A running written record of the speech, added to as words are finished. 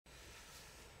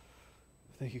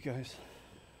Thank you, guys.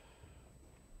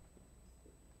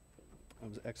 That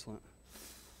was excellent.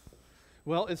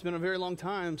 Well, it's been a very long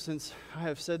time since I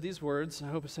have said these words. I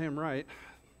hope I say them right.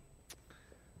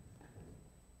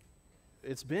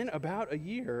 It's been about a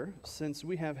year since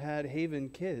we have had Haven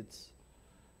Kids.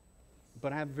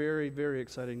 But I have very, very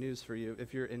exciting news for you.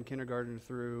 If you're in kindergarten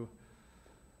through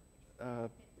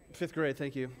fifth grade,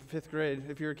 thank you. Fifth grade.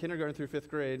 If you're kindergarten through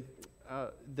fifth grade,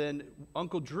 then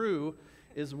Uncle Drew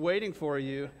is waiting for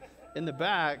you in the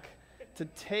back to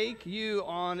take you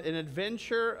on an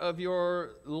adventure of your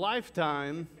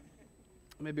lifetime.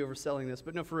 I may be overselling this,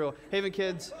 but no, for real. Haven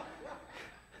Kids,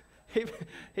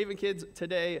 Haven Kids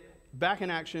today, back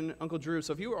in action, Uncle Drew.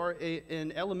 So if you are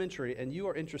in elementary and you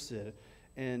are interested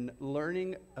in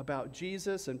learning about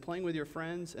Jesus and playing with your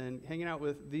friends and hanging out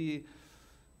with the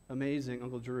amazing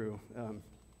Uncle Drew,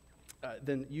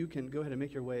 then you can go ahead and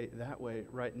make your way that way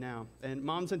right now. And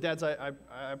moms and dads, I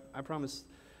promise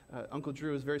Uncle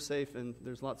Drew is very safe, and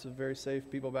there's lots of very safe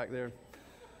people back there.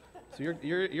 So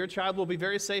your child will be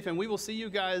very safe, and we will see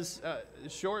you guys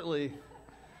shortly,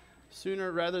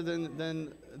 sooner rather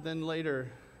than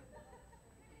later.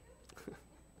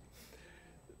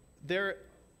 There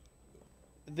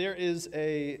is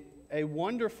a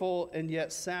wonderful and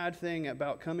yet sad thing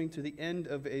about coming to the end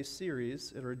of a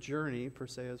series, or a journey, per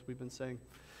se, as we've been saying.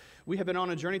 We have been on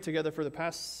a journey together for the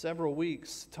past several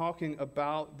weeks, talking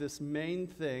about this main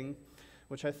thing,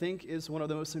 which I think is one of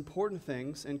the most important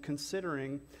things in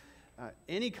considering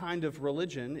any kind of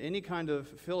religion, any kind of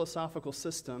philosophical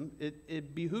system.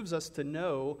 It behooves us to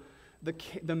know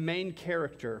the main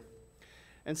character.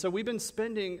 And so we've been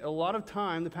spending a lot of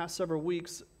time the past several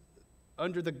weeks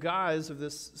under the guise of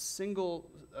this single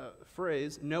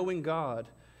phrase, knowing God,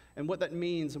 and what that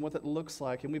means and what that looks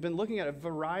like. And we've been looking at a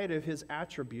variety of his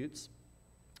attributes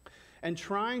and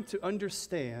trying to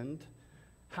understand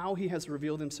how he has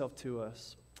revealed himself to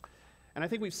us. And I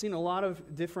think we've seen a lot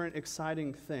of different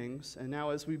exciting things. And now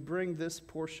as we bring this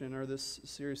portion or this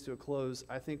series to a close,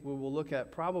 I think we will look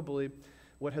at probably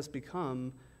what has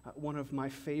become one of my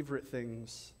favorite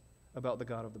things about the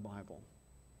God of the Bible.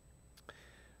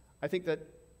 I think that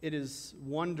it is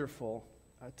wonderful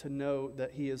to know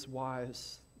that he is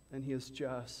wise and he is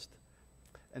just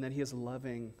and that he is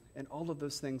loving, and all of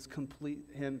those things complete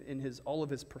him in all of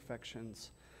his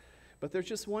perfections. But there's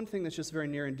just one thing that's just very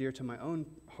near and dear to my own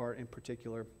heart in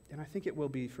particular, and I think it will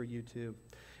be for you too.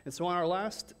 And so on our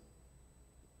last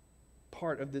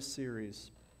part of this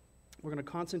series, we're going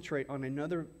to concentrate on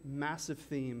another massive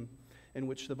theme in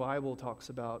which the Bible talks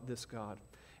about this God,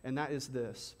 and that is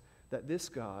this: that this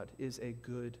God is a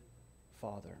good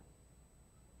father.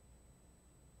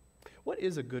 What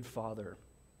is a good father?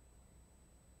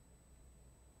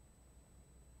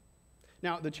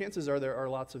 Now, the chances are there are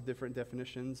lots of different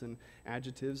definitions and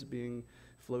adjectives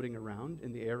floating around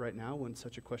in the air right now when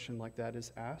such a question like that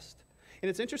is asked. And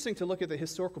it's interesting to look at the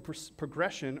historical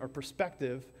progression or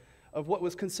perspective of what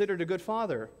was considered a good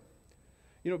father.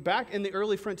 You know, back in the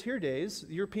early frontier days,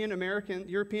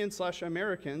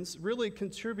 European/Americans really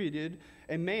contributed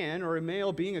a man or a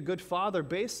male being a good father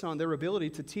based on their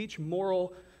ability to teach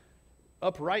moral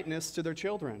uprightness to their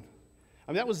children.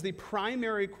 I mean, that was the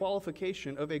primary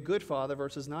qualification of a good father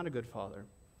versus not a good father.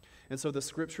 And so the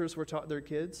scriptures were taught their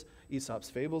kids,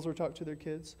 Aesop's fables were taught to their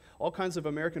kids, all kinds of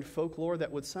American folklore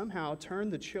that would somehow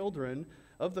turn the children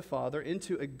of the father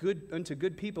into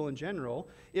good people in general.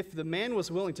 If the man was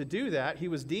willing to do that, he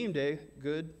was deemed a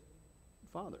good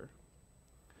father.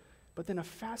 But then a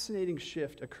fascinating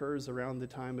shift occurs around the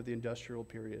time of the industrial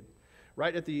period,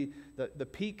 right at the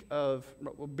peak of,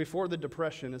 before the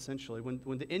Depression, essentially,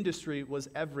 when the industry was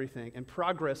everything and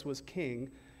progress was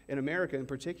king in America in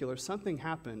particular. Something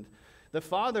happened. The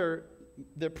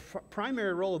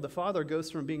primary role of the father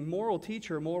goes from being moral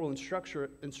teacher, moral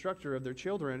instructor of their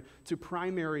children, to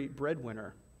primary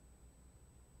breadwinner.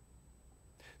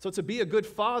 So to be a good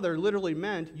father literally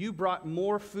meant you brought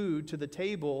more food to the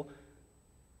table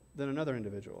than another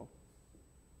individual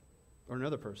or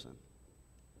another person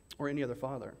or any other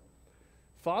father.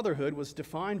 Fatherhood was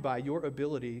defined by your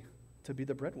ability to be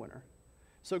the breadwinner.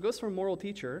 So it goes from moral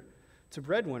teacher to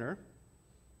breadwinner.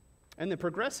 And then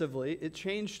progressively, it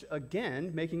changed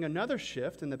again, making another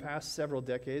shift in the past several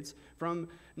decades from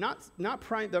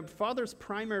the father's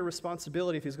primary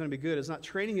responsibility, if he's going to be good, is not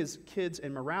training his kids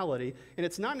in morality, and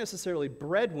it's not necessarily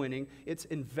breadwinning, it's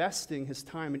investing his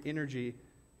time and energy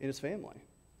in his family.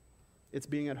 It's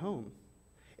being at home.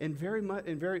 And very,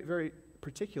 very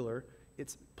particular,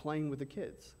 it's playing with the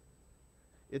kids.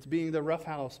 It's being the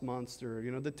roughhouse monster,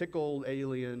 the tickle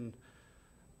alien.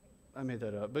 I made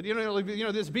that up. But,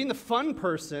 it's being the fun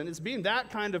person. It's being that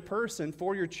kind of person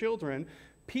for your children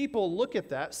people look at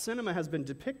that, cinema has been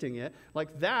depicting it,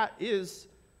 like that is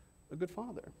a good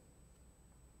father.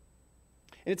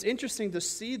 And it's interesting to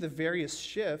see the various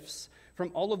shifts from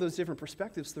all of those different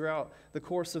perspectives throughout the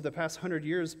course of the past 100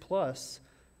 years plus.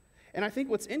 And I think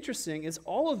what's interesting is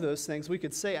all of those things we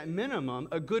could say at minimum,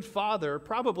 a good father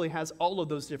probably has all of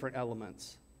those different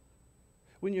elements.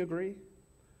 Wouldn't you agree?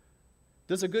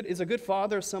 Is a good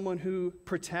father someone who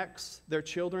protects their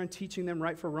children, teaching them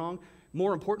right from wrong?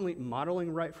 More importantly,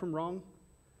 modeling right from wrong?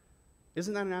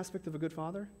 Isn't that an aspect of a good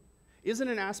father? Isn't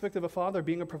an aspect of a father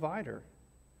being a provider?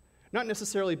 Not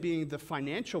necessarily being the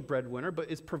financial breadwinner, but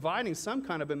is providing some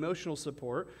kind of emotional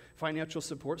support, financial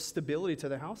support, stability to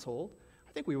the household.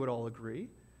 I think we would all agree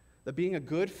that being a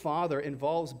good father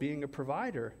involves being a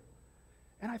provider.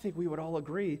 And I think we would all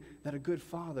agree that a good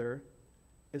father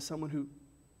is someone who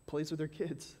plays with their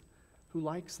kids, who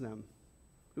likes them,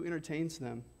 who entertains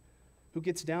them, who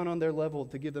gets down on their level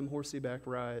to give them horsey-back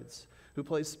rides, who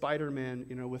plays Spider-Man,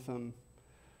 with them,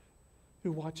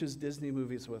 who watches Disney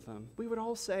movies with them. We would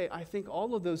all say, I think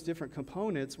all of those different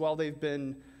components, while they've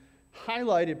been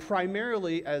highlighted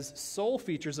primarily as sole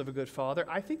features of a good father,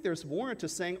 I think there's warrant to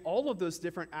saying all of those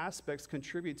different aspects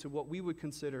contribute to what we would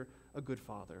consider a good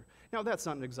father. Now, that's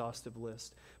not an exhaustive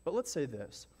list, but let's say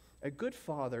this. A good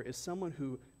father is someone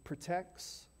who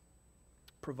protects,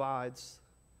 provides,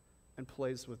 and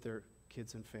plays with their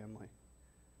kids and family.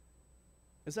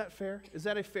 Is that fair? Is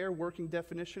that a fair working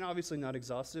definition? Obviously not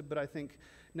exhaustive, but I think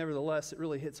nevertheless it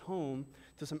really hits home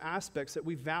to some aspects that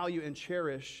we value and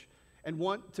cherish and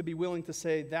want to be willing to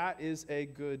say that is a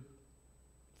good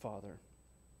father.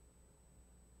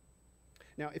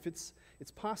 Now, if it's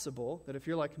possible that if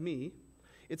you're like me,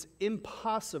 it's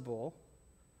impossible,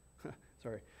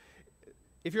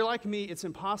 if you're like me, it's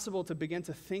impossible to begin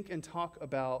to think and talk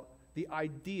about the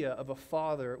idea of a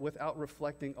father without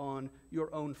reflecting on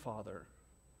your own father.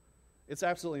 It's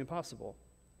absolutely impossible.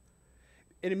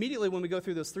 And immediately when we go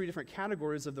through those three different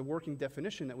categories of the working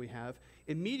definition that we have,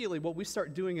 immediately what we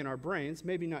start doing in our brains,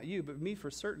 maybe not you, but me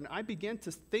for certain, I begin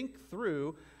to think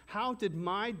through how did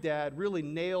my dad really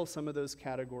nail some of those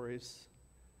categories?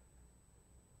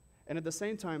 And at the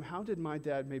same time, how did my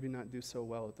dad maybe not do so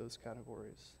well at those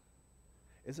categories?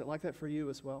 Is it like that for you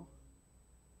as well?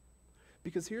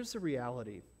 Because here's the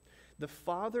reality. The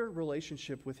father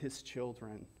relationship with his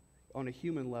children on a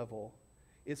human level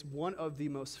is one of the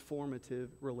most formative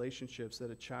relationships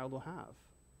that a child will have.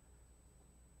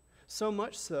 So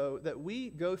much so that we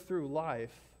go through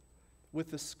life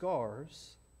with the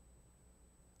scars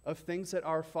of things that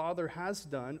our father has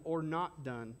done or not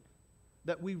done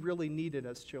that we really needed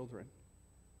as children.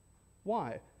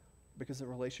 Why? Because the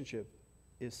relationship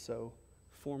is so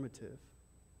formative.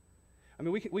 I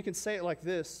mean, we can say it like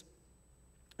this.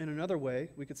 In another way,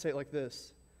 we could say it like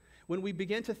this. When we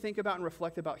begin to think about and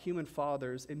reflect about human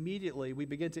fathers, immediately we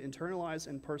begin to internalize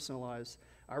and personalize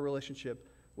our relationship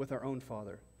with our own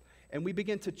father. And we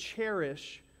begin to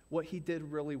cherish what he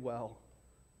did really well.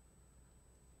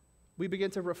 We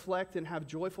begin to reflect and have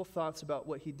joyful thoughts about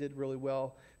what he did really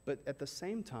well, but at the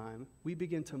same time, we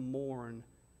begin to mourn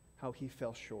how he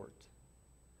fell short.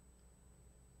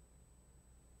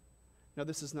 Now,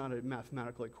 this is not a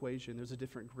mathematical equation. There's a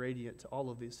different gradient to all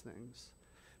of these things.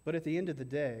 But at the end of the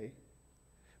day,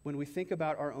 when we think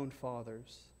about our own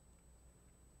fathers,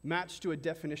 matched to a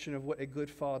definition of what a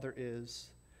good father is,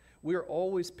 we are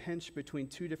always pinched between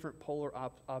two different polar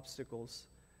obstacles.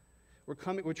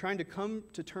 We're trying to come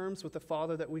to terms with the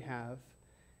father that we have,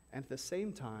 and at the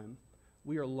same time,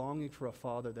 we are longing for a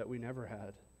father that we never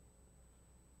had,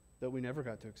 that we never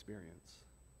got to experience.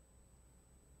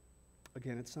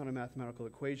 Again, it's not a mathematical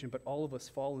equation, but all of us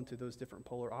fall into those different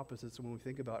polar opposites when we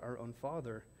think about our own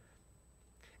father.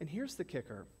 And here's the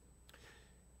kicker.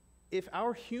 If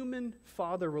our human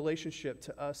father relationship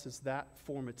to us is that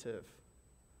formative,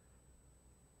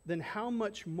 then how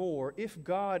much more, if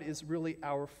God is really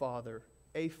our father,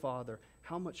 a father,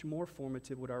 how much more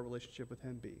formative would our relationship with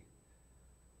him be?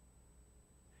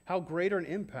 How greater an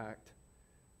impact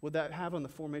would that have on the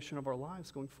formation of our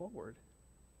lives going forward?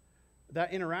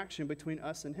 That interaction between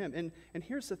us and him. And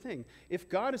here's the thing. If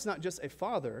God is not just a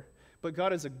father, but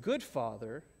God is a good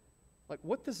father, like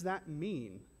what does that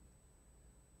mean?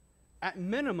 At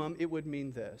minimum, it would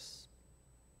mean this.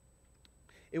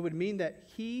 It would mean that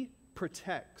he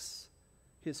protects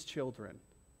his children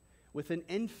with an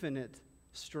infinite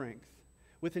strength,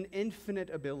 with an infinite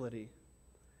ability.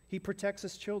 He protects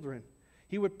his children.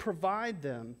 He would provide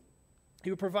them.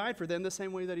 He would provide for them the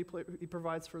same way that he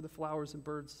provides for the flowers and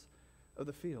birds of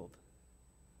the field.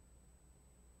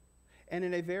 And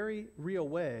in a very real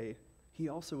way, he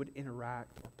also would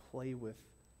interact or play with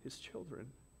his children.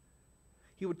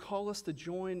 He would call us to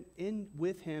join in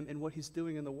with him in what he's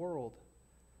doing in the world.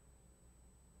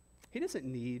 He doesn't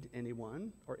need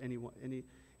anyone or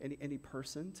any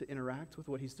person to interact with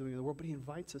what he's doing in the world, but he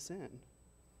invites us in.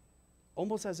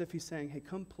 Almost as if he's saying, hey,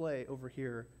 come play over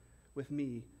here with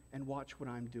me and watch what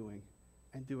I'm doing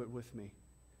and do it with me.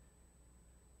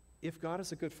 If God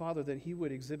is a good father, then he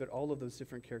would exhibit all of those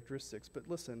different characteristics. But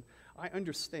listen, I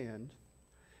understand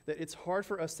that it's hard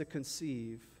for us to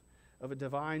conceive of a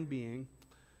divine being,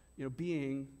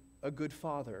 being a good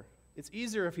father. It's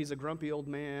easier if he's a grumpy old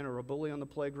man or a bully on the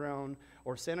playground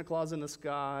or Santa Claus in the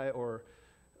sky or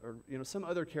some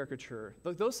other caricature.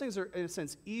 Those things are, in a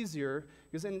sense, easier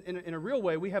because in a real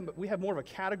way, we have more of a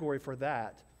category for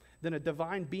that than a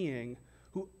divine being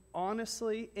who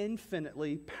honestly,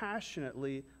 infinitely,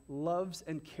 passionately loves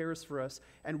and cares for us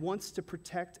and wants to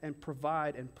protect and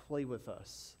provide and play with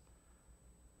us.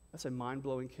 That's a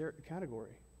mind-blowing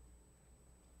category.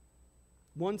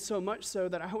 One so much so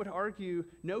that I would argue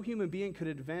no human being could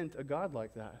invent a God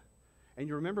like that. And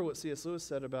you remember what C.S. Lewis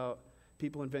said about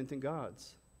people inventing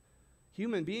gods.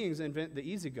 Human beings invent the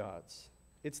easy gods.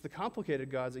 It's the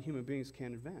complicated gods that human beings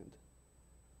can't invent.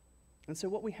 And so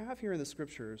what we have here in the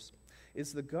scriptures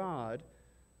is the God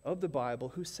of the Bible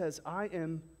who says, I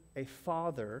am a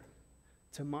father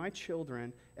to my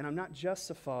children, and I'm not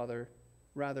just a father,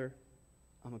 rather,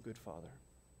 I'm a good father.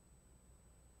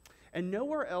 And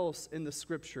nowhere else in the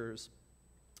scriptures,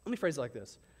 let me phrase it like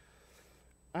this.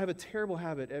 I have a terrible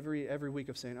habit every week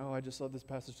of saying, I just love this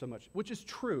passage so much, which is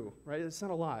true, right? It's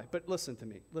not a lie. But listen to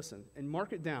me. Listen, and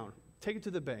mark it down. Take it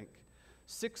to the bank.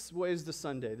 6 ways to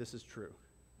Sunday, this is true.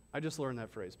 I just learned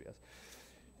that phrase, yes.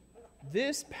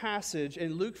 This passage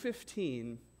in Luke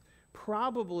 15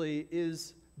 probably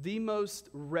is the most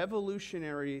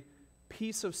revolutionary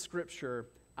piece of scripture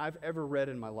I've ever read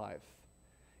in my life.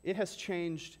 It has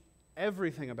changed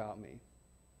everything about me.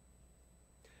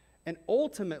 And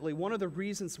ultimately, one of the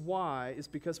reasons why is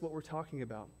because what we're talking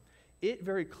about. It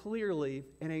very clearly,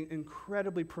 in an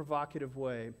incredibly provocative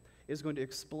way, is going to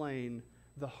explain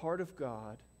the heart of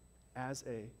God as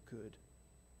a good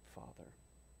Father.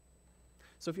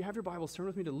 So if you have your Bibles, turn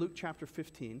with me to Luke chapter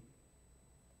 15.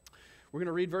 We're going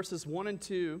to read verses 1 and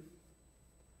 2,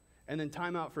 and then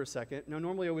time out for a second. Now,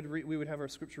 normally we would have our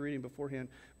scripture reading beforehand,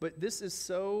 but this is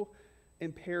so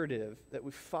imperative that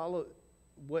we follow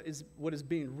what is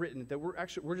being written, that we're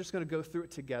just going to go through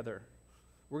it together.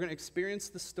 We're going to experience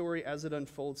the story as it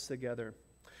unfolds together.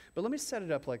 But let me set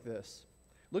it up like this.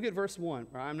 Look at verse 1.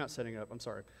 I'm not setting it up, I'm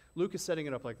sorry. Luke is setting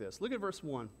it up like this. Look at verse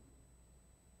 1.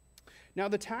 Now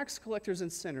the tax collectors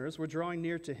and sinners were drawing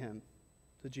near to him,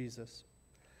 to Jesus.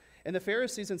 And the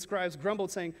Pharisees and scribes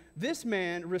grumbled, saying, "This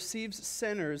man receives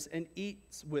sinners and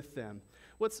eats with them."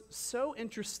 What's so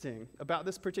interesting about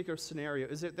this particular scenario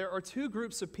is that there are 2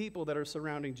 groups of people that are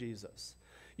surrounding Jesus.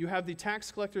 You have the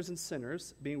tax collectors and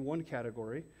sinners being one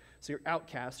category. So you're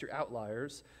outcasts, you're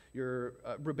outliers, you're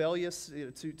rebellious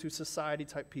to society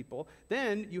type people.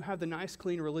 Then you have the nice,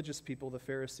 clean religious people, the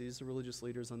Pharisees, the religious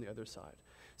leaders on the other side.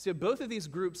 So you have both of these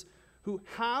groups who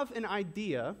have an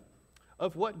idea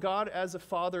of what God as a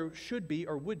father should be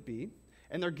or would be,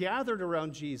 and they're gathered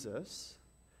around Jesus.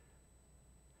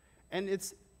 And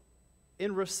it's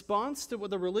in response to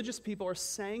what the religious people are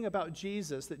saying about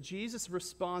Jesus that Jesus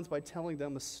responds by telling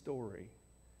them a story.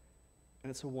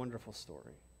 And it's a wonderful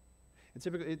story. And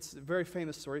typically, it's a very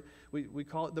famous story. We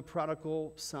call it the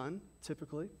prodigal son,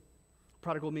 typically.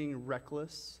 Prodigal meaning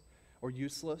reckless or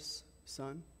useless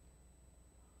son.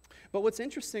 But what's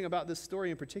interesting about this story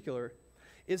in particular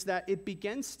is that it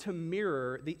begins to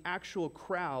mirror the actual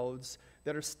crowds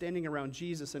that are standing around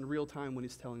Jesus in real time when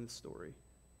he's telling the story.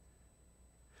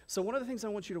 So one of the things I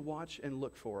want you to watch and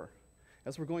look for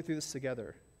as we're going through this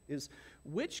together is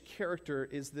which character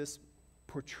is this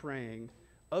portraying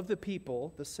of the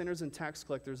people, the sinners and tax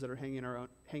collectors that are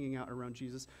hanging out around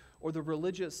Jesus, or the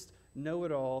religious,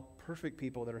 know-it-all, perfect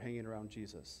people that are hanging around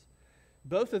Jesus.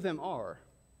 Both of them are.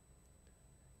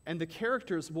 And the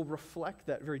characters will reflect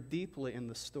that very deeply in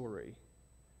the story.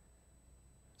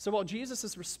 So while Jesus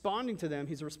is responding to them,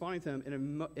 he's responding to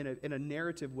them in a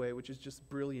narrative way, which is just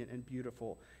brilliant and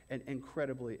beautiful and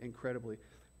incredibly, incredibly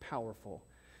powerful.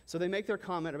 So they make their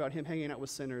comment about him hanging out with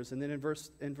sinners, and then in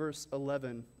verse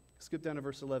 11, skip down to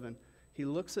verse 11, he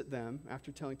looks at them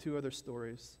after telling 2 other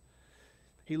stories.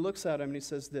 He looks at them and he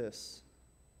says this.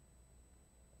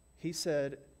 He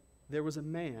said, "There was a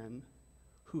man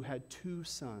who had 2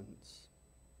 sons."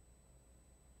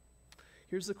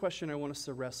 Here's the question I want us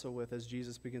to wrestle with as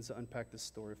Jesus begins to unpack this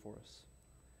story for us.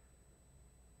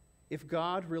 If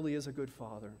God really is a good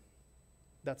father,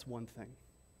 that's one thing.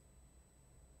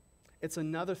 It's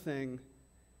another thing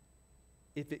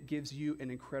if it gives you an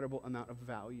incredible amount of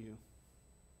value.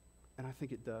 And I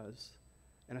think it does.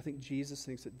 And I think Jesus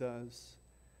thinks it does.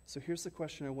 So here's the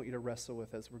question I want you to wrestle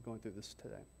with as we're going through this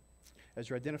today. As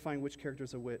you're identifying which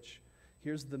characters are which,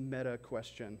 here's the meta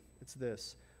question. It's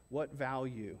this: what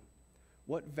value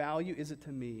is it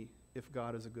to me if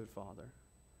God is a good father?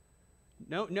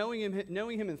 Knowing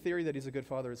him in theory that he's a good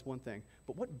father is one thing,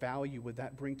 but what value would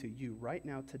that bring to you right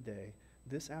now, today,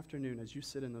 this afternoon, as you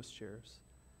sit in those chairs?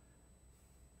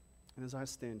 And as I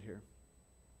stand here,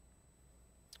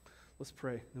 let's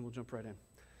pray, then we'll jump right in.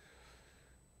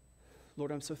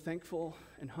 Lord, I'm so thankful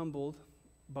and humbled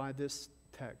by this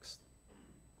text.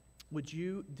 Would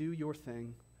you do your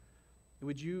thing?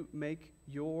 Would you make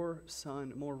your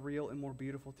Son more real and more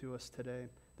beautiful to us today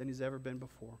than he's ever been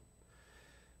before?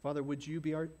 Father, would you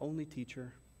be our only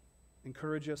teacher?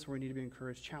 Encourage us where we need to be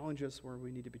encouraged. Challenge us where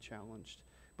we need to be challenged.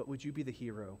 But would you be the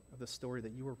hero of the story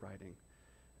that you were writing?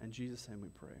 In Jesus' name we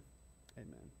pray.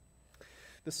 Amen.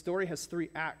 The story has 3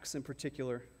 acts in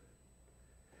particular.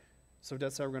 So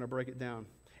that's how we're going to break it down.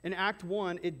 In Act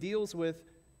 1, it deals with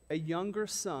a younger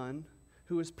son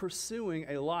who is pursuing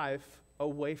a life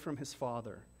away from his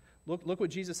father. Look what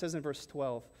Jesus says in verse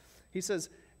 12. He says,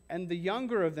 "And the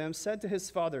younger of them said to his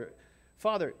father,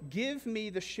 'Father, give me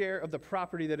the share of the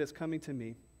property that is coming to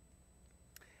me.'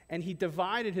 And he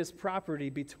divided his property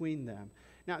between them."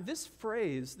 Now, this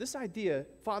phrase, this idea,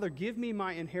 "Father, give me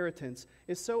my inheritance,"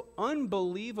 is so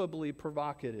unbelievably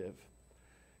provocative.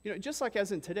 You know, just like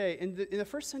as in today, in the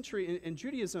first century in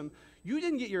Judaism, you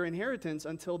didn't get your inheritance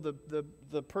until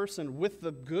the person with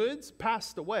the goods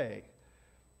passed away.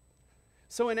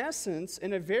 So in essence,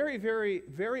 in a very, very,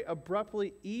 very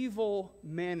abruptly evil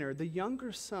manner, the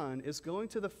younger son is going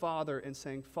to the father and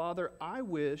saying, "Father, I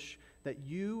wish that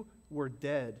you were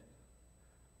dead."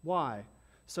 Why?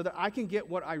 So that I can get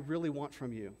what I really want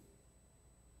from you.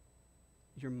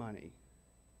 Your money.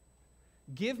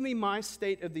 Give me my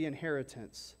state of the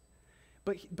inheritance.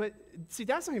 But see,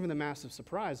 that's not even the massive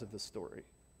surprise of this story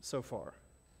so far.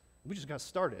 We just got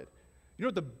started. You know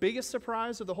what the biggest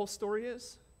surprise of the whole story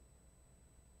is?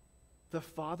 The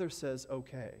father says,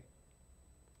 "Okay."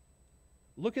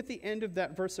 Look at the end of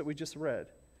that verse that we just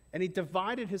read. "And he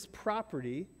divided his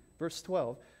property," verse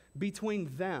 12,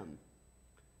 "between them."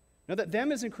 Now that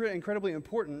 "them" is incredibly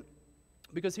important,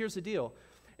 because here's the deal.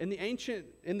 In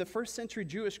the first century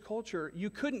Jewish culture,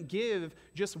 you couldn't give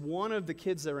just one of the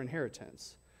kids their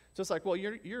inheritance. So it's like, well,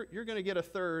 you're going to get a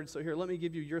third, so here, let me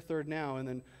give you your third now, and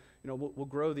then we'll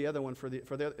grow the other one for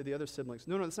the other siblings.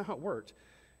 No, that's not how it worked.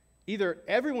 Either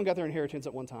everyone got their inheritance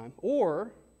at one time,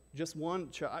 or just one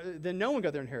child, then no one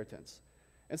got their inheritance.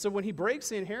 And so when he breaks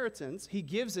the inheritance, he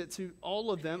gives it to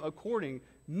all of them according,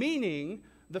 meaning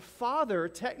the father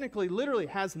technically, literally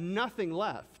has nothing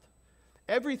left.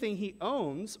 Everything he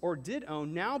owns or did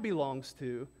own now belongs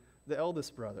to the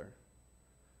eldest brother,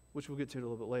 which we'll get to a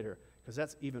little bit later, because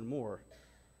that's even more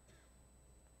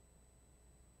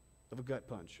of a gut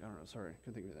punch. I don't know, sorry,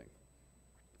 couldn't think of anything.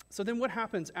 So then what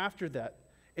happens after that?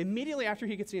 Immediately after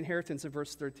he gets the inheritance in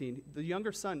verse 13, the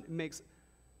younger son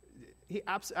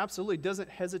absolutely doesn't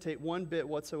hesitate one bit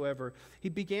whatsoever. He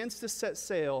begins to set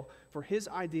sail for his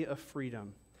idea of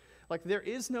freedom. Like, there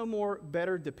is no more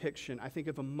better depiction, I think,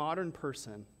 of a modern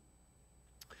person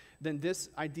than this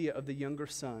idea of the younger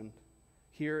son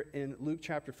here in Luke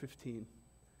chapter 15,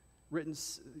 written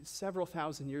several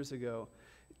thousand years ago.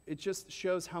 It just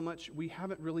shows how much we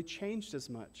haven't really changed as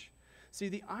much. See,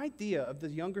 the idea of the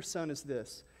younger son is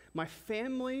this: my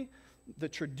family, the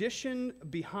tradition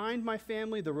behind my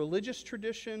family, the religious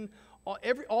tradition,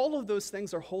 all of those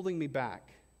things are holding me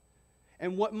back.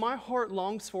 And what my heart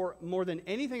longs for more than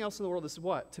anything else in the world is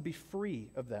what? To be free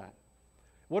of that.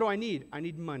 What do I need? I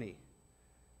need money.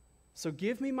 So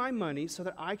give me my money so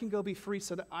that I can go be free,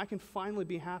 so that I can finally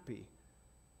be happy.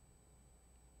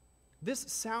 This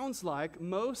sounds like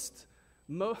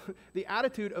the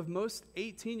attitude of most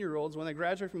 18-year-olds when they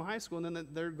graduate from high school and then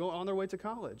they're going on their way to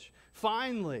college.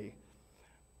 Finally,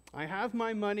 I have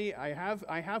my money, I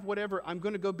have whatever, I'm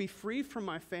going to go be free from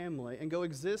my family and go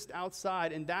exist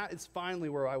outside, and that is finally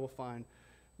where I will find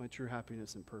my true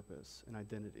happiness and purpose and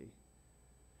identity.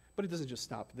 But it doesn't just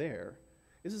stop there.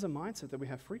 This is a mindset that we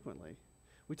have frequently.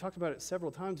 We talked about it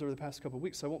several times over the past couple of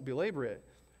weeks, so I won't belabor it.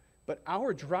 But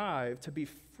our drive to be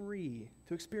free,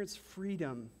 to experience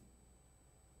freedom,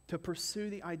 to pursue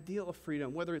the ideal of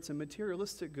freedom, whether it's in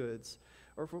materialistic goods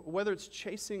or whether it's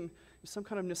chasing some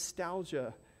kind of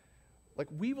nostalgia, like,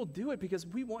 we will do it because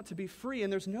we want to be free.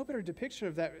 And there's no better depiction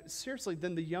of that, seriously,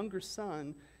 than the younger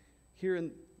son here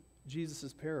in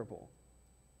Jesus' parable.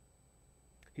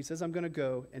 He says, "I'm going to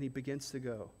go," and he begins to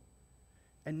go.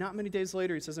 And not many days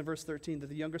later, he says in verse 13, that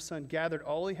the younger son gathered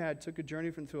all he had, took a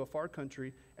journey to a far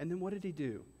country, and then what did he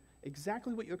do?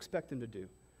 Exactly what you expect him to do.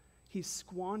 He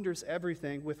squanders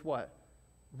everything with what?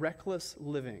 Reckless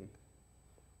living.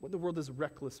 What in the world does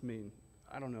reckless mean?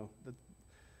 I don't know. No,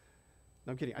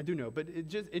 I'm kidding. I do know, but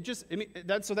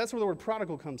that's where the word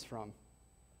prodigal comes from.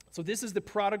 So this is the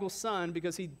prodigal son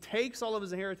because he takes all of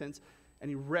his inheritance and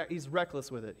he's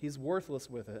reckless with it. He's worthless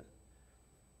with it.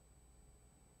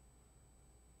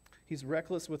 He's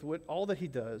reckless with all that he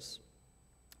does,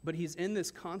 but he's in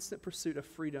this constant pursuit of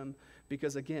freedom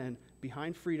because, again,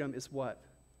 behind freedom is what?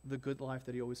 The good life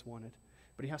that he always wanted.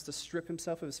 But he has to strip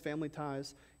himself of his family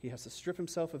ties. He has to strip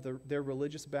himself of their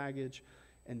religious baggage,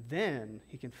 and then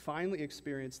he can finally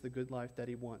experience the good life that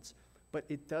he wants. But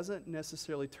it doesn't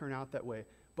necessarily turn out that way,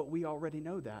 but we already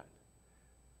know that.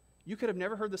 You could have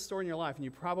never heard this story in your life, and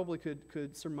you probably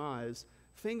could surmise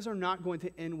things are not going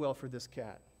to end well for this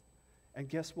cat. And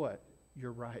guess what?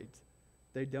 You're right.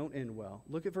 They don't end well.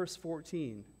 Look at verse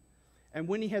 14. And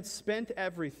when he had spent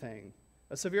everything,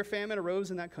 a severe famine arose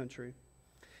in that country,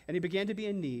 and he began to be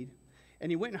in need.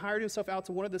 And he went and hired himself out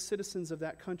to one of the citizens of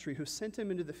that country, who sent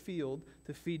him into the field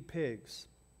to feed pigs.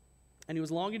 And he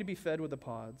was longing to be fed with the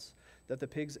pods that the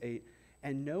pigs ate,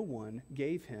 and no one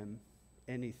gave him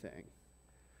anything.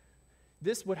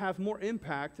 This would have more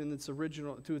impact to its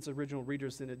original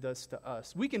readers than it does to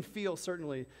us. We can feel,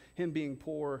 certainly, him being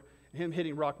poor, him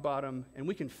hitting rock bottom, and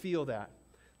we can feel that.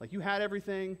 Like, you had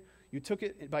everything, you took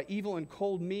it by evil and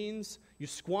cold means, you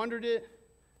squandered it,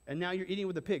 and now you're eating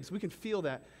with the pigs. We can feel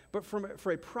that. But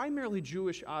for a primarily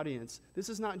Jewish audience, this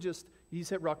is not just he's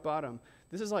hit rock bottom.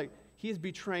 This is like he is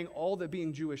betraying all that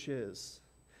being Jewish is.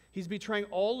 He's betraying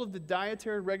all of the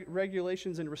dietary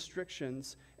regulations and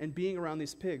restrictions and being around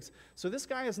these pigs. So this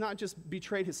guy has not just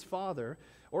betrayed his father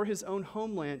or his own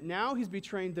homeland. Now he's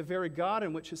betraying the very God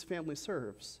in which his family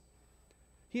serves.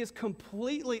 He is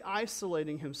completely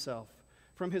isolating himself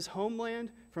from his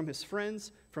homeland, from his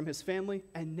friends, from his family,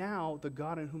 and now the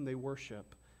God in whom they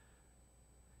worship.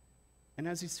 And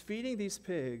as he's feeding these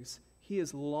pigs, he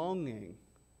is longing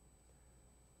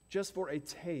just for a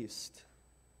taste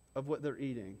of what they're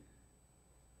eating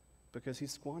because he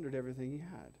squandered everything he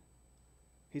had.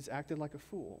 He's acted like a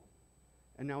fool.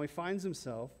 And now he finds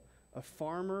himself a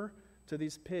farmer to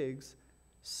these pigs,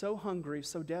 so hungry,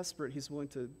 so desperate, he's willing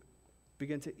to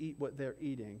begin to eat what they're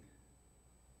eating.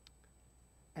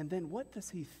 And then what does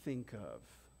he think of?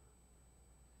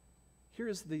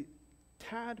 Here's the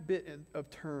tad bit of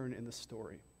turn in the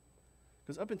story.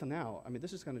 Because up until now,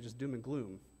 this is kind of just doom and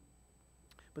gloom.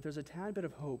 But there's a tad bit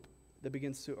of hope that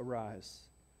begins to arise.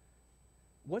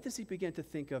 What does he begin to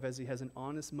think of as he has an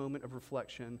honest moment of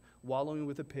reflection, wallowing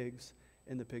with the pigs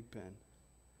in the pig pen?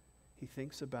 He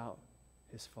thinks about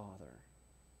his father.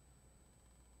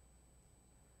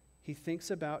 He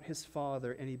thinks about his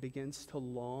father, and he begins to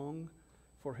long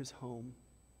for his home.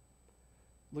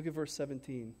 Look at verse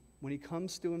 17. When he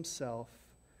comes to himself,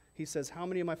 he says, "How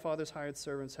many of my father's hired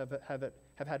servants have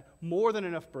had more than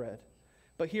enough bread?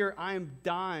 But here I am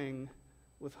dying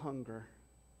with hunger."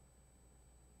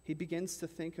 He begins to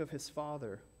think of his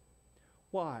father.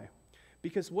 Why?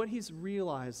 Because what he's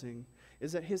realizing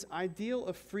is that his ideal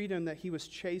of freedom that he was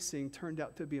chasing turned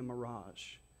out to be a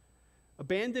mirage.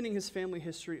 Abandoning his family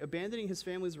history, abandoning his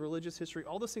family's religious history,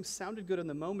 all those things sounded good in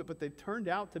the moment, but they turned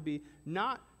out to be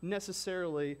not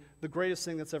necessarily the greatest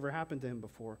thing that's ever happened to him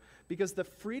before. Because the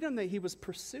freedom that he was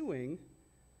pursuing,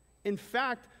 in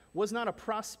fact, was not a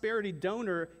prosperity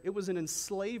donor, it was an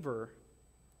enslaver.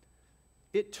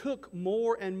 It took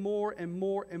more and more and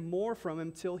more and more from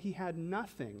him till he had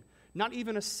nothing, not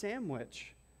even a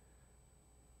sandwich.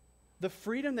 The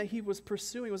freedom that he was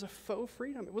pursuing was a faux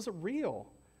freedom. It wasn't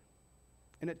real.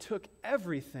 And it took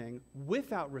everything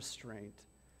without restraint,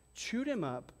 chewed him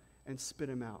up, and spit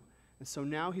him out. And so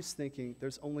now he's thinking,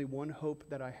 there's only one hope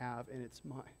that I have, and it's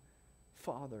my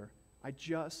father. I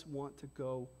just want to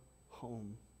go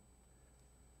home.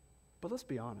 But let's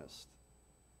be honest.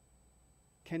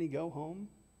 Can he go home?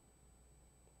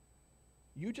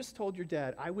 You just told your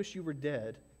dad, I wish you were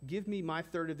dead. Give me my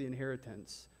third of the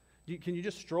inheritance. Can you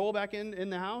just stroll back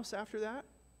in the house after that?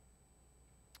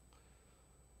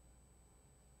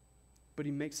 But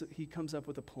he comes up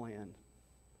with a plan.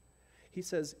 He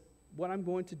says, what I'm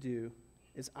going to do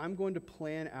is I'm going to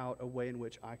plan out a way in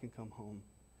which I can come home.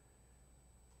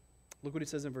 Look what he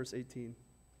says in verse 18.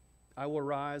 I will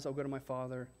arise, I'll go to my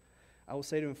father. I will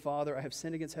say to him, Father, I have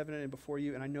sinned against heaven and before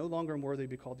you, and I no longer am worthy to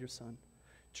be called your son.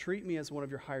 Treat me as one of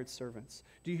your hired servants.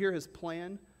 Do you hear his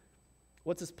plan?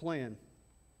 What's his plan?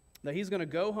 That he's going to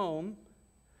go home,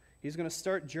 he's going to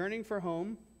start journeying for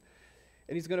home,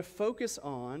 and he's going to focus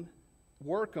on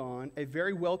work on a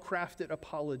very well-crafted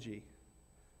apology.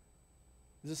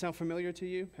 Does this sound familiar to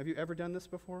you? Have you ever done this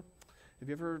before? Have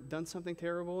you ever done something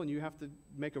terrible and you have to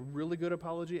make a really good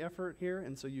apology effort here?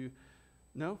 And so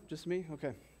no? Just me?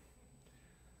 Okay.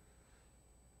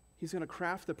 He's going to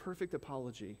craft the perfect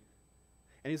apology.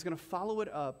 And he's going to follow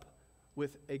it up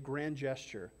with a grand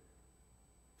gesture.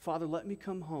 Father, let me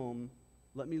come home.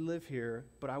 Let me live here,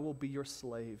 but I will be your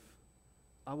slave.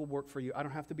 I will work for you. I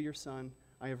don't have to be your son.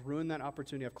 I have ruined that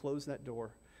opportunity. I've closed that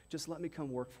door. Just let me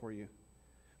come work for you.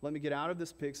 Let me get out of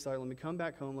this pigsty. Let me come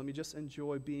back home. Let me just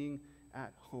enjoy being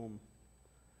at home.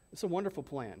 It's a wonderful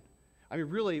plan. I mean,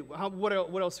 really, what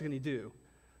else can he do?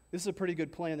 This is a pretty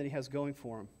good plan that he has going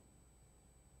for him.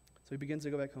 So he begins to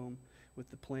go back home with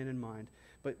the plan in mind.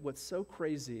 But what's so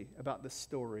crazy about this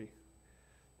story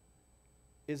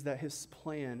is that his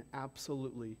plan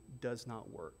absolutely does not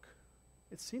work.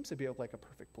 It seems to be like a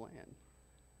perfect plan,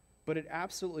 but it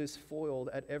absolutely is foiled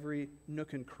at every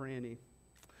nook and cranny.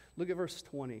 Look at verse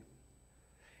 20.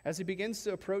 As he begins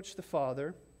to approach the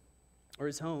father, or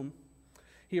his home,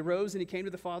 he arose and he came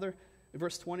to the father,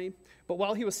 verse 20. But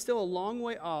while he was still a long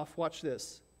way off, watch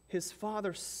this, his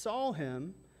father saw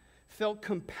him, felt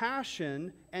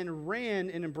compassion, and ran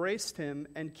and embraced him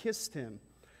and kissed him.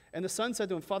 And the son said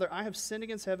to him, Father, I have sinned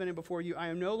against heaven and before you. I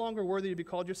am no longer worthy to be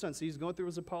called your son. So he's going through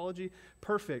his apology.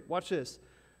 Perfect. Watch this.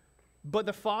 But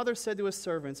the father said to his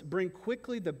servants, bring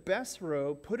quickly the best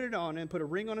robe, put it on him, put a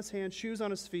ring on his hand, shoes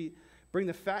on his feet, bring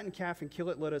the fattened calf and kill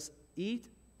it. Let us eat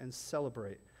and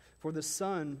celebrate. For the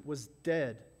son was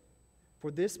dead.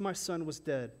 For this my son was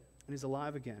dead, and he's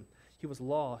alive again. He was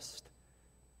lost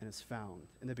and is found.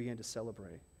 And they began to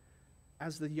celebrate.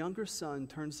 As the younger son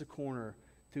turns the corner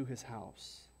to his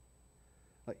house,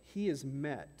 he is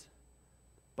met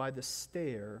by the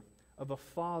stare of a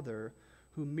father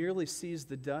who merely sees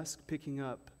the dusk picking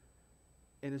up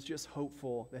and is just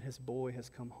hopeful that his boy has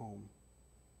come home.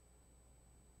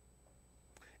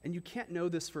 And you can't know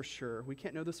this for sure. We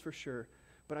can't know this for sure.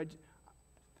 But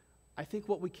I think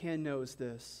what we can know is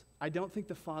this. I don't think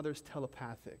the father's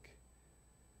telepathic.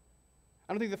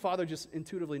 I don't think the father just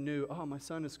intuitively knew, oh, my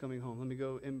son is coming home. Let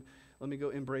me go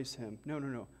embrace him.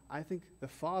 No. I think the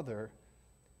father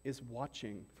is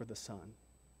watching for the son.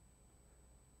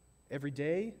 Every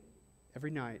day,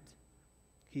 every night,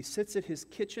 he sits at his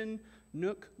kitchen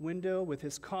nook window with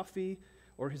his coffee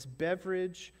or his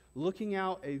beverage, looking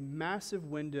out a massive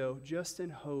window just in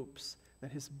hopes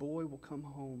that his boy will come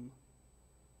home.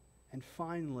 And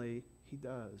finally, he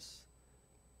does.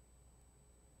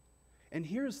 And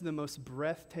here's the most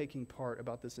breathtaking part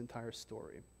about this entire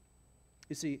story.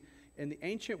 You see, in the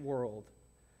ancient world,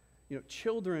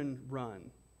 children run.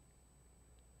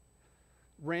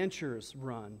 Ranchers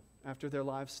run after their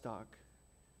livestock.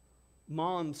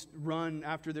 Moms run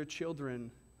after their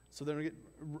children so they don't get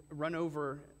run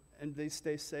over and they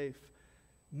stay safe.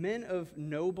 Men of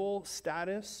noble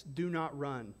status do not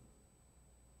run.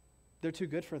 They're too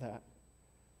good for that.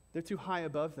 They're too high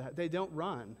above that. They don't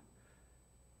run.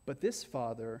 But this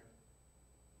father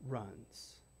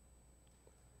runs.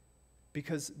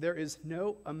 Because there is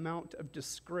no amount of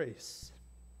disgrace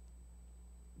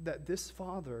that this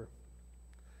father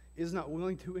is not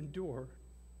willing to endure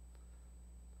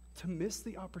to miss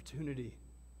the opportunity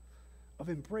of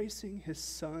embracing his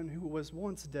son who was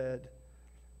once dead,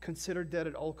 considered dead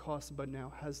at all costs, but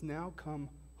has now come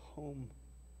home.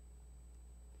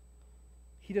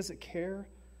 He doesn't care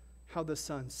how the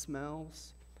son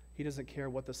smells. He doesn't care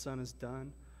what the son has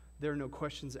done. There are no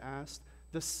questions asked.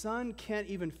 The son can't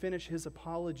even finish his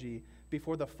apology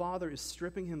before the father is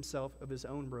stripping himself of his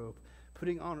own robe,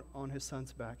 putting on his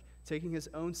son's back, taking his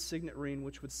own signet ring,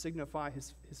 which would signify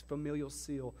his familial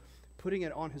seal, putting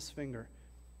it on his finger,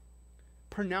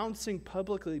 pronouncing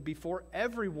publicly before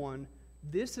everyone,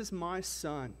 this is my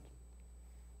son.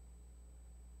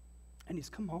 And he's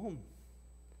come home.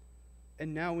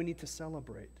 And now we need to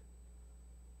celebrate.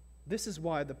 This is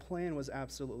why the plan was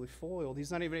absolutely foiled.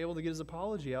 He's not even able to get his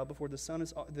apology out before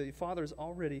the father is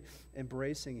already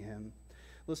embracing him.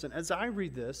 Listen, as I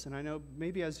read this, and I know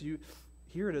maybe as you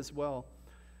hear it as well,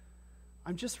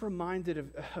 I'm just reminded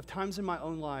of times in my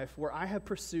own life where I have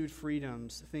pursued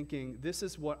freedoms thinking, this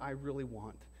is what I really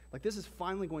want. Like, this is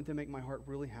finally going to make my heart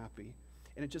really happy.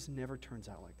 And it just never turns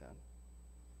out like that.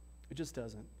 It just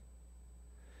doesn't.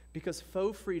 Because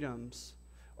faux freedoms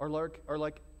are like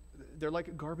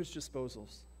garbage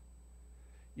disposals.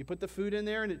 You put the food in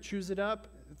there and it chews it up,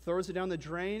 it throws it down the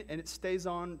drain, and it stays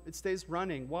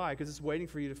running. Why? Because it's waiting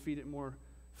for you to feed it more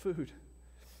food.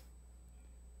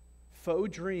 Faux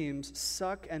dreams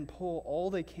suck and pull all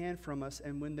they can from us,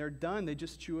 and when they're done, they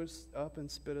just chew us up and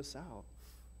spit us out.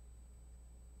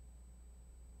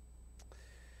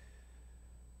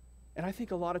 And I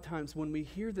think a lot of times when we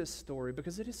hear this story,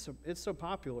 because it's so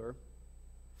popular,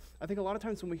 I think a lot of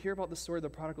times when we hear about the story of the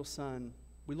prodigal son,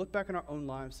 we look back in our own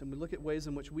lives and we look at ways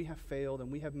in which we have failed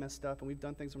and we have messed up and we've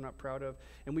done things we're not proud of,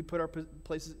 and we put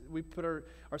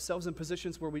ourselves in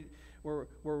positions where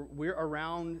we're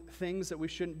around things that we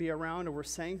shouldn't be around, or we're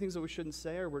saying things that we shouldn't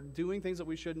say, or we're doing things that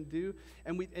we shouldn't do,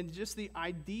 and just the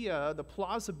idea, the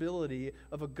plausibility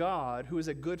of a God who is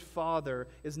a good father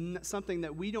is something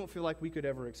that we don't feel like we could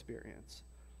ever experience.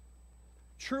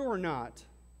 True or not,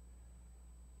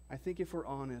 I think if we're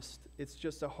honest, it's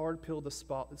just a hard pill to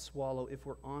swallow if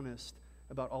we're honest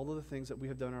about all of the things that we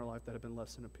have done in our life that have been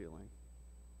less than appealing.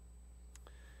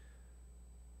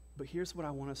 But here's what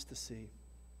I want us to see.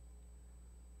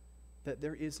 That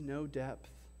there is no depth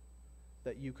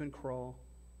that you can crawl.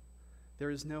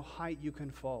 There is no height you can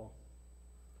fall.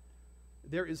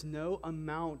 There is no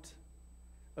amount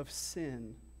of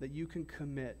sin that you can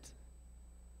commit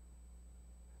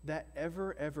that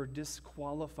ever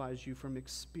disqualifies you from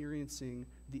experiencing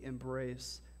the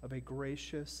embrace of a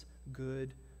gracious,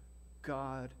 good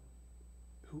God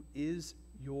who is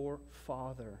your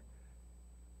Father.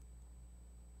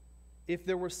 If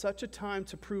there were such a time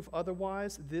to prove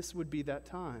otherwise, this would be that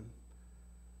time.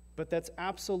 But that's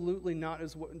absolutely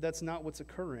that's not what's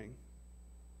occurring.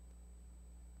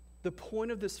 The point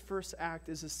of this first act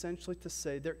is essentially to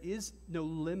say there is no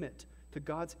limit to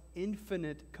God's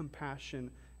infinite compassion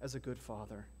as a good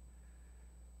father.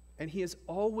 And he is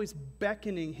always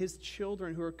beckoning his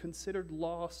children who are considered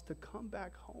lost to come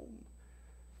back home.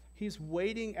 He's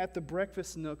waiting at the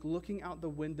breakfast nook, looking out the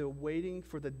window, waiting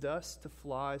for the dust to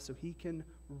fly so he can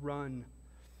run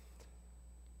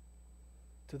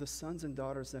to the sons and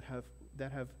daughters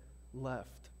that have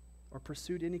left or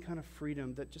pursued any kind of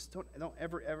freedom that just don't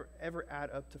ever add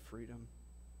up to freedom.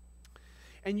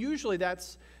 And usually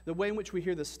that's the way in which we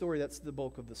hear this story. That's the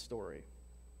bulk of the story.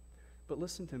 But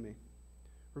listen to me.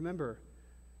 Remember,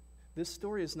 this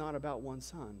story is not about one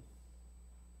son.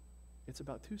 It's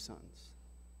about two sons.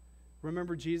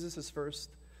 Remember Jesus' first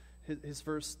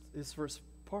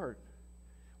part.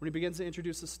 When he begins to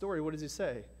introduce the story, what does he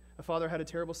say? A father had a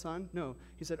terrible son? No,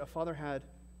 he said a father had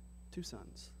two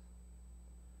sons.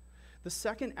 The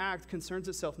second act concerns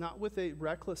itself not with a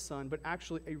reckless son, but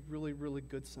actually a really, really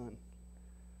good son.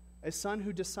 A son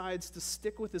who decides to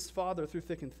stick with his father through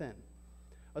thick and thin.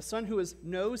 A son who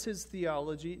knows his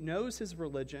theology, knows his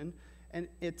religion, and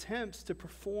attempts to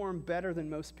perform better than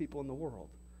most people in the world.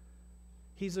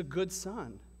 He's a good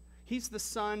son. He's the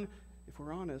son, if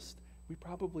we're honest, we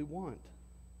probably want.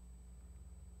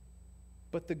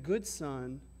 But the good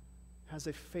son has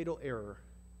a fatal error.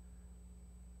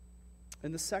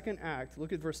 In the second act,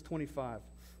 look at verse 25.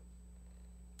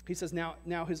 He says,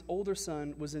 Now his older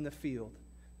son was in the field.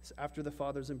 It's after the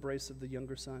father's embrace of the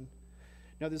younger son.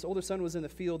 Now this older son was in the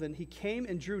field, and he came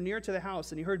and drew near to the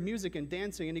house, and he heard music and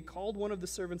dancing, and he called one of the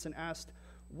servants and asked,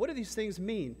 What do these things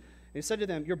mean? And he said to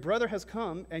them, Your brother has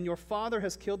come, and your father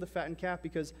has killed the fattened calf,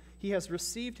 because he has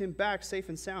received him back safe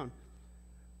and sound.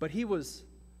 But he was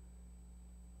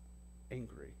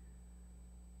angry.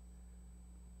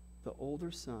 The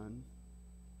older son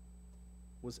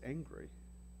was angry.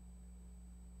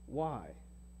 Why?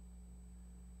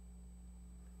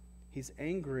 He's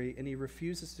angry and he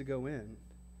refuses to go in.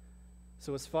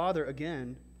 So his father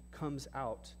again comes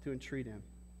out to entreat him.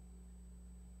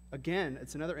 Again,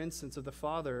 it's another instance of the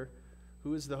father,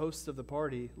 who is the host of the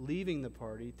party, leaving the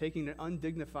party, taking an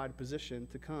undignified position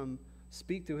to come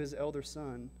speak to his elder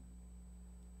son.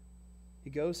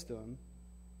 He goes to him.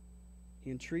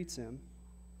 He entreats him.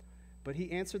 But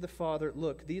he answered the father,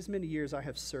 Look, these many years I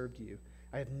have served you.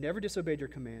 I have never disobeyed your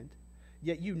command.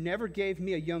 Yet you never gave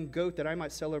me a young goat that I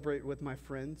might celebrate with my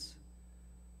friends.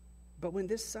 But when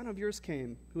this son of yours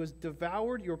came, who has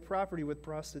devoured your property with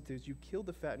prostitutes, you killed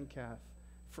the fattened calf.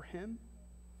 For him?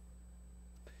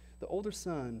 The older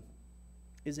son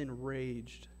is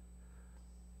enraged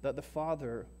that the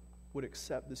father would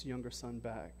accept this younger son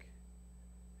back.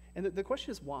 And the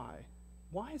question is why?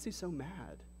 Why is he so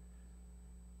mad?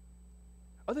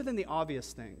 Other than the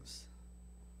obvious things.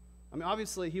 I mean,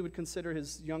 obviously, he would consider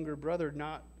his younger brother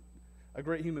not a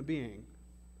great human being.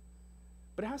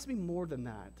 But it has to be more than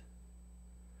that.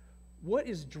 What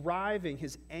is driving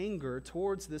his anger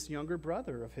towards this younger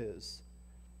brother of his?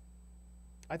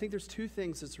 I think there's two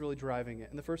things that's really driving it.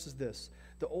 And the first is this.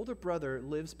 The older brother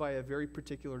lives by a very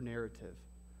particular narrative.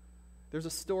 There's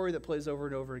a story that plays over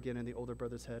and over again in the older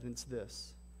brother's head, and it's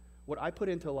this. What I put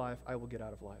into life, I will get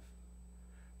out of life.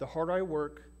 The harder I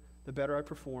work, the better I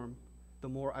perform, the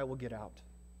more I will get out.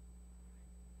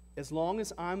 As long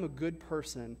as I'm a good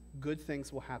person, good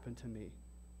things will happen to me.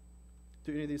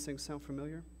 Do any of these things sound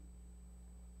familiar?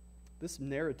 This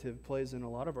narrative plays in a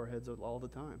lot of our heads all the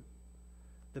time.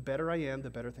 The better I am, the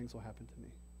better things will happen to me.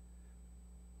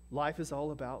 Life is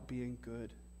all about being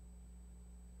good.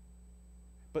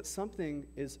 But something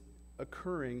is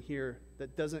occurring here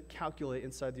that doesn't calculate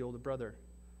inside the older brother.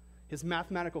 His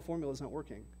mathematical formula is not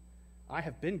working. I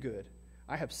have been good.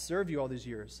 I have served you all these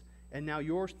years. And now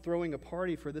you're throwing a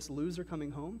party for this loser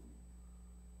coming home?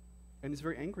 And he's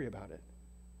very angry about it.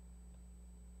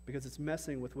 Because it's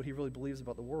messing with what he really believes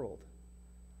about the world.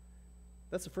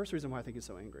 That's the first reason why I think he's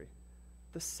so angry.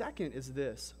 The second is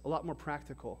this, a lot more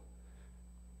practical.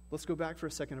 Let's go back for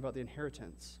a second about the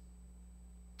inheritance.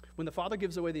 When the father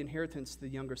gives away the inheritance to the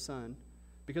younger son,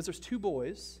 because there's two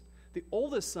boys, the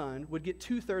oldest son would get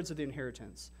 2/3 of the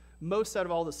inheritance, most out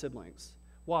of all the siblings.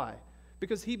 Why?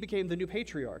 Because he became the new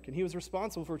patriarch, and he was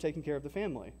responsible for taking care of the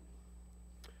family.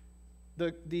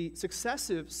 The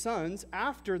successive sons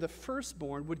after the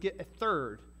firstborn would get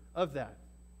 1/3 of that,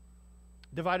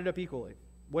 divided up equally,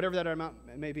 whatever that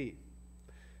amount may be.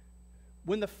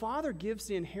 When the father gives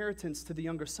the inheritance to the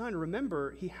younger son,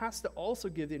 remember, he has to also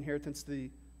give the inheritance to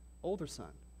the older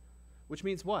son, which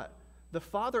means what? The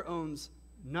father owns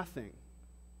nothing.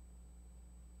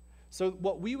 So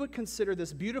what we would consider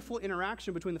this beautiful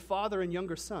interaction between the father and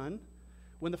younger son,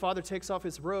 when the father takes off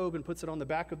his robe and puts it on the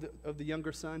back of the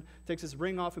younger son, takes his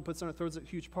ring off and puts it on and throws a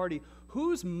huge party,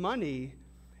 whose money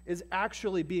is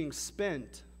actually being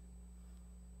spent?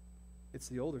 It's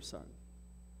the older son.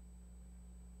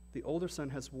 The older son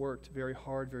has worked very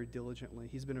hard, very diligently.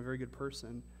 He's been a very good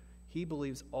person. He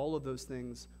believes all of those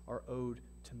things are owed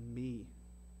to me.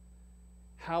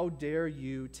 How dare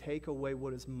you take away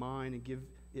what is mine and give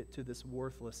it to this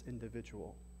worthless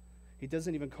individual? He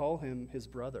doesn't even call him his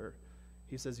brother.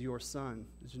 He says, your son.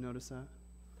 Did you notice that?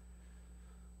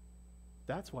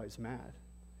 That's why he's mad.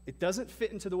 It doesn't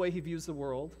fit into the way he views the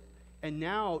world. And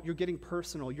now you're getting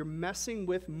personal. You're messing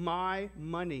with my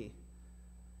money.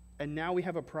 And now we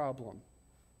have a problem.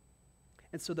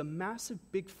 And so the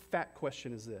massive, big, fat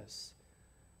question is this.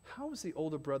 How is the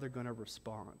older brother going to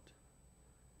respond?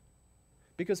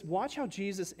 Because watch how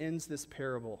Jesus ends this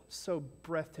parable. So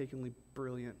breathtakingly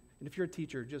brilliant. And if you're a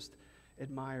teacher, just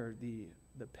admire the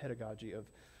pedagogy of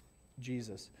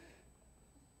Jesus.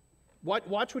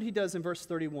 Watch what he does in verse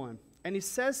 31. And he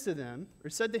says to them, or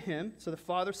said to him, so the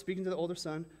father speaking to the older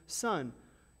son, Son,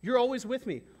 you're always with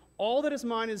me. All that is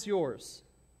mine is yours.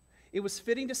 It was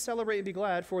fitting to celebrate and be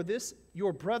glad, for this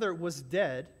your brother was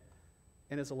dead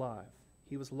and is alive.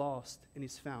 He was lost and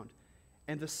he's found.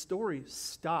 And the story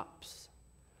stops.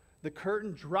 The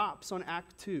curtain drops on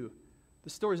Act 2. The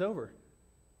story's over.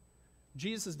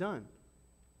 Jesus is done.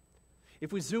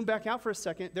 If we zoom back out for a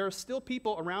second, there are still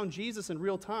people around Jesus in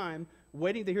real time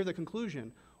waiting to hear the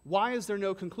conclusion. Why is there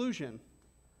no conclusion?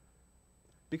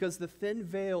 Because the thin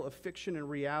veil of fiction and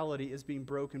reality is being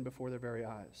broken before their very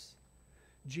eyes.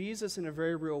 Jesus, in a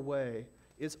very real way,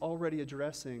 is already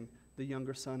addressing the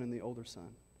younger son and the older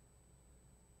son.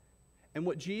 And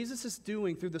what Jesus is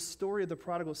doing through the story of the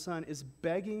prodigal son is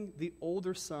begging the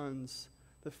older sons,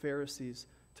 the Pharisees,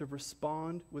 to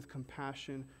respond with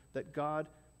compassion that God,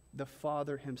 the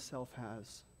Father himself,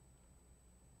 has.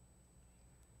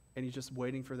 And he's just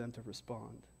waiting for them to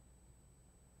respond.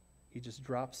 He just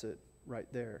drops it right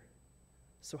there.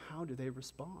 So how do they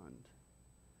respond?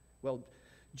 Well,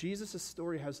 Jesus'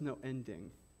 story has no ending.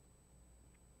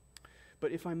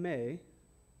 But if I may,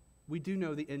 we do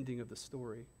know the ending of the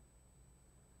story.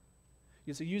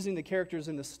 So using the characters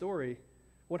in the story,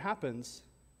 what happens?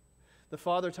 The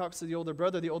father talks to the older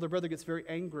brother gets very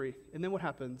angry, and then what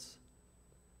happens?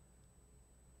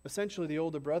 Essentially, the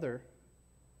older brother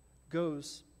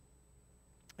goes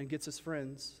and gets his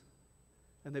friends,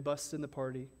 and they bust in the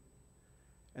party,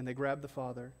 and they grab the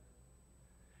father,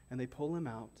 and they pull him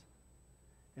out,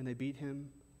 and they beat him,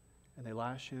 and they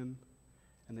lash him,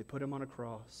 and they put him on a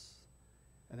cross,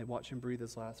 and they watch him breathe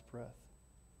his last breath.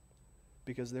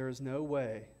 Because there is no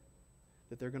way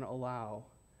that they're going to allow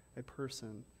a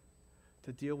person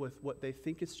to deal with what they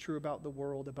think is true about the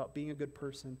world, about being a good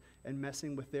person, and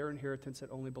messing with their inheritance that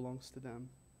only belongs to them.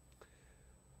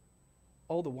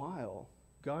 All the while,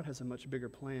 God has a much bigger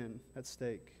plan at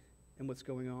stake in what's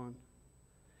going on.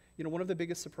 You know, one of the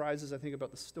biggest surprises I think about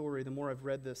the story, the more I've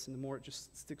read this and the more it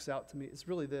just sticks out to me, is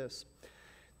really this.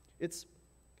 It's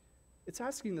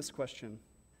asking this question.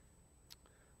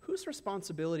 Whose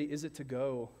responsibility is it to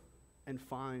go and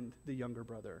find the younger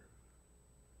brother?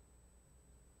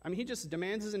 I mean, he just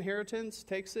demands his inheritance,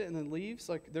 takes it, and then leaves?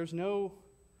 Like,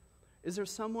 is there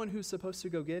someone who's supposed to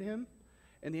go get him?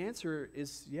 And the answer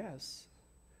is yes.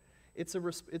 It's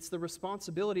the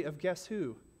responsibility of, guess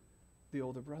who? The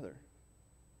older brother.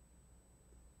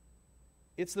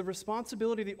 It's the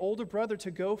responsibility of the older brother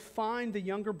to go find the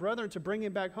younger brother and to bring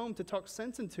him back home, to talk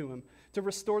sense into him, to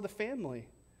restore the family.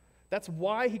 That's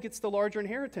why he gets the larger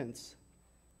inheritance.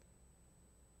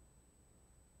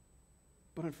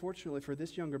 But unfortunately for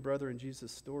this younger brother in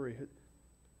Jesus' story,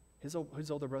 his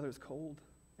older brother is cold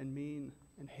and mean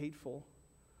and hateful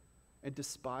and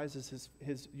despises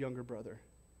his younger brother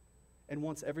and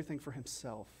wants everything for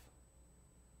himself.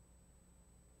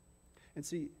 And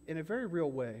see, in a very real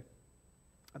way,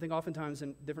 I think oftentimes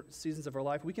in different seasons of our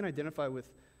life, we can identify with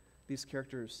these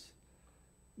characters.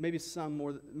 Maybe some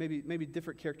more, maybe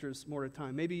different characters more at a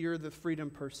time. Maybe you're the freedom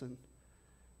person,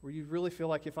 where you really feel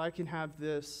like if I can have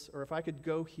this, or if I could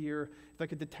go here, if I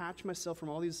could detach myself from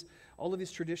all of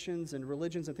these traditions and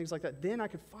religions and things like that, then I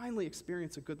could finally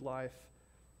experience a good life.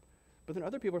 But then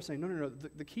other people are saying, no.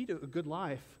 The key to a good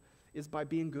life is by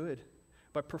being good,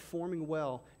 by performing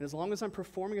well. And as long as I'm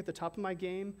performing at the top of my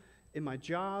game, in my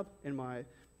job, in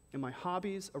my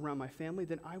hobbies, around my family,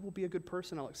 then I will be a good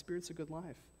person. I'll experience a good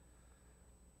life.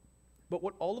 But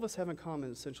what all of us have in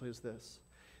common essentially is this.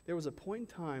 There was a point in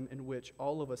time in which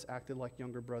all of us acted like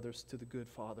younger brothers to the good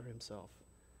Father himself.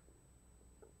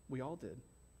 We all did.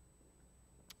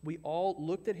 We all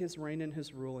looked at his reign and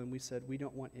his rule and we said, we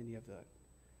don't want any of that.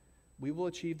 We will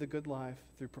achieve the good life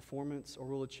through performance, or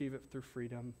we'll achieve it through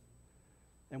freedom.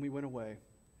 And we went away.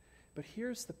 But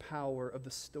here's the power of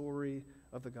the story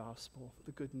of the gospel,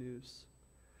 the good news.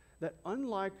 That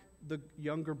unlike the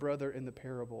younger brother in the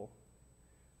parable,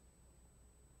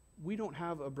 we don't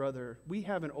have a brother, we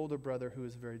have an older brother who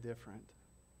is very different.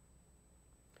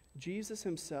 Jesus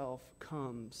himself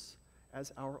comes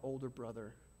as our older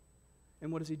brother. And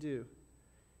what does he do?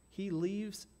 He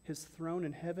leaves his throne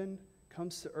in heaven,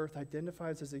 comes to earth,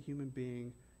 identifies as a human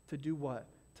being to do what?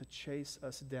 To chase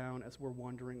us down as we're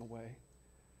wandering away.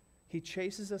 He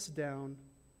chases us down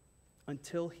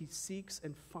until he seeks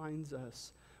and finds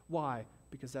us. Why?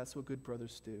 Because that's what good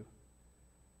brothers do.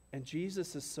 And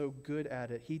Jesus is so good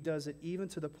at it. He does it even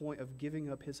to the point of giving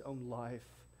up his own life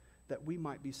that we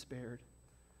might be spared.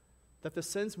 That the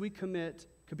sins we commit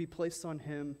could be placed on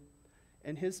him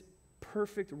and his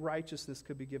perfect righteousness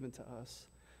could be given to us.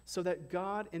 So that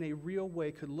God in a real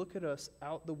way could look at us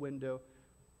out the window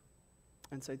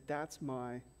and say, that's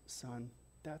my son,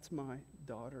 that's my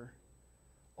daughter.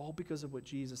 All because of what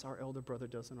Jesus, our elder brother,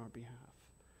 does on our behalf.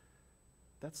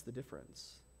 That's the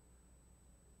difference.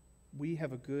 We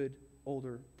have a good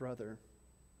older brother.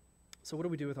 So what do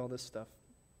we do with all this stuff?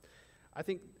 I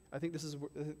think this is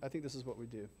what we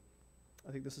do.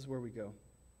 I think this is where we go.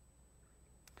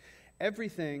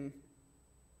 Everything.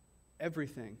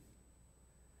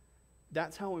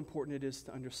 That's how important it is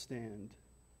to understand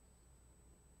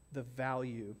the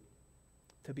value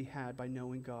to be had by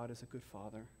knowing God as a good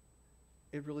Father.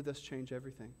 It really does change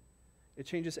everything. It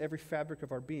changes every fabric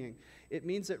of our being. It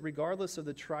means that regardless of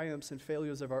the triumphs and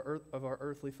failures of our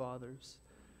earthly fathers,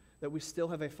 that we still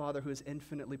have a Father who is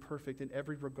infinitely perfect in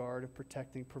every regard of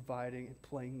protecting, providing, and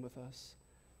playing with us.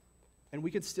 And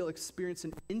we can still experience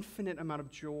an infinite amount of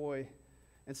joy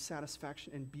and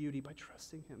satisfaction and beauty by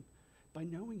trusting him, by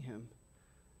knowing him,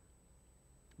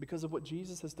 because of what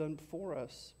Jesus has done for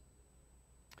us.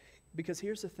 Because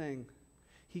here's the thing.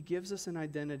 He gives us an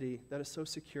identity that is so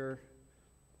secure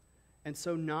and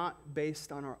so not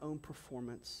based on our own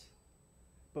performance,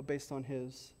 but based on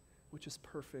his, which is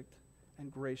perfect and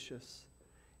gracious.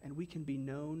 And we can be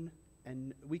known,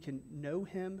 and we can know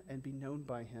him and be known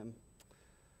by him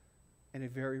in a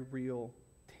very real,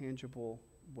 tangible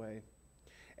way.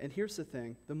 And here's the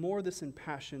thing. The more this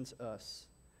impassions us,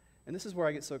 and this is where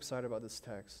I get so excited about this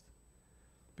text,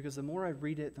 because the more I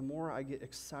read it, the more I get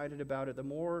excited about it, the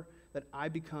more that I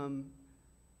become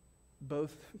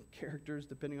both characters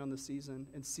depending on the season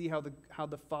and see how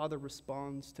the Father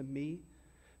responds to me,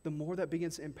 the more that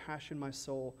begins to impassion my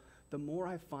soul, the more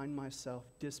I find myself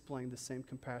displaying the same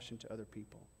compassion to other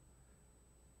people.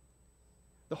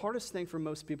 The hardest thing for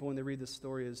most people when they read this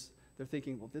story is they're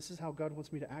thinking, well, this is how God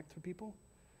wants me to act for people?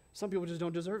 Some people just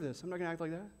don't deserve this. I'm not going to act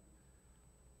like that.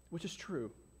 Which is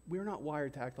true. We're not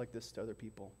wired to act like this to other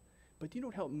people. But do you know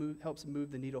what helps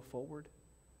move the needle forward?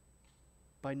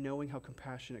 By knowing how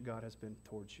compassionate God has been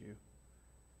towards you.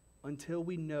 Until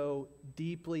we know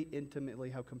deeply, intimately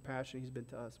how compassionate he's been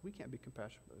to us, we can't be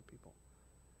compassionate with other people.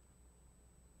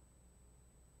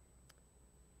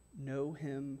 Know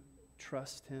him,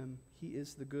 trust him. He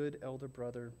is the good elder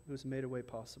brother who has made a way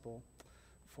possible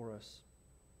for us.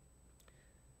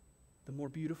 The more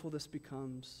beautiful this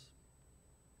becomes,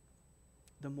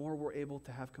 the more we're able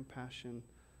to have compassion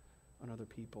on other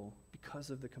people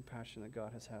because of the compassion that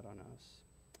God has had on us.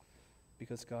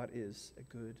 Because God is a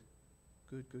good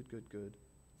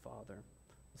Father.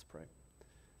 Let's pray.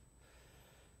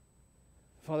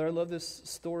 Father, I love this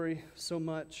story so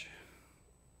much.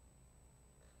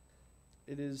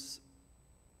 It has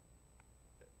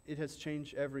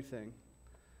changed everything.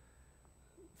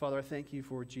 Father, I thank you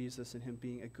for Jesus and him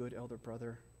being a good elder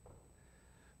brother,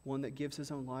 one that gives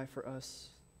his own life for us,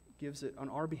 gives it on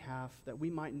our behalf that we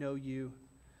might know you.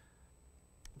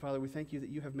 Father, we thank you that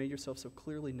you have made yourself so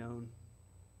clearly known.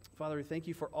 Father, we thank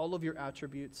you for all of your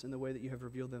attributes and the way that you have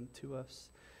revealed them to us.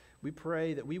 We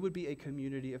pray that we would be a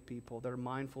community of people that are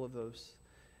mindful of those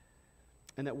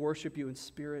and that worship you in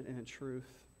spirit and in truth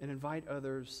and invite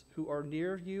others who are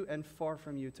near you and far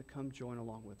from you to come join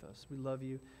along with us. We love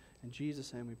you. In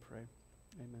Jesus' name we pray.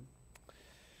 Amen.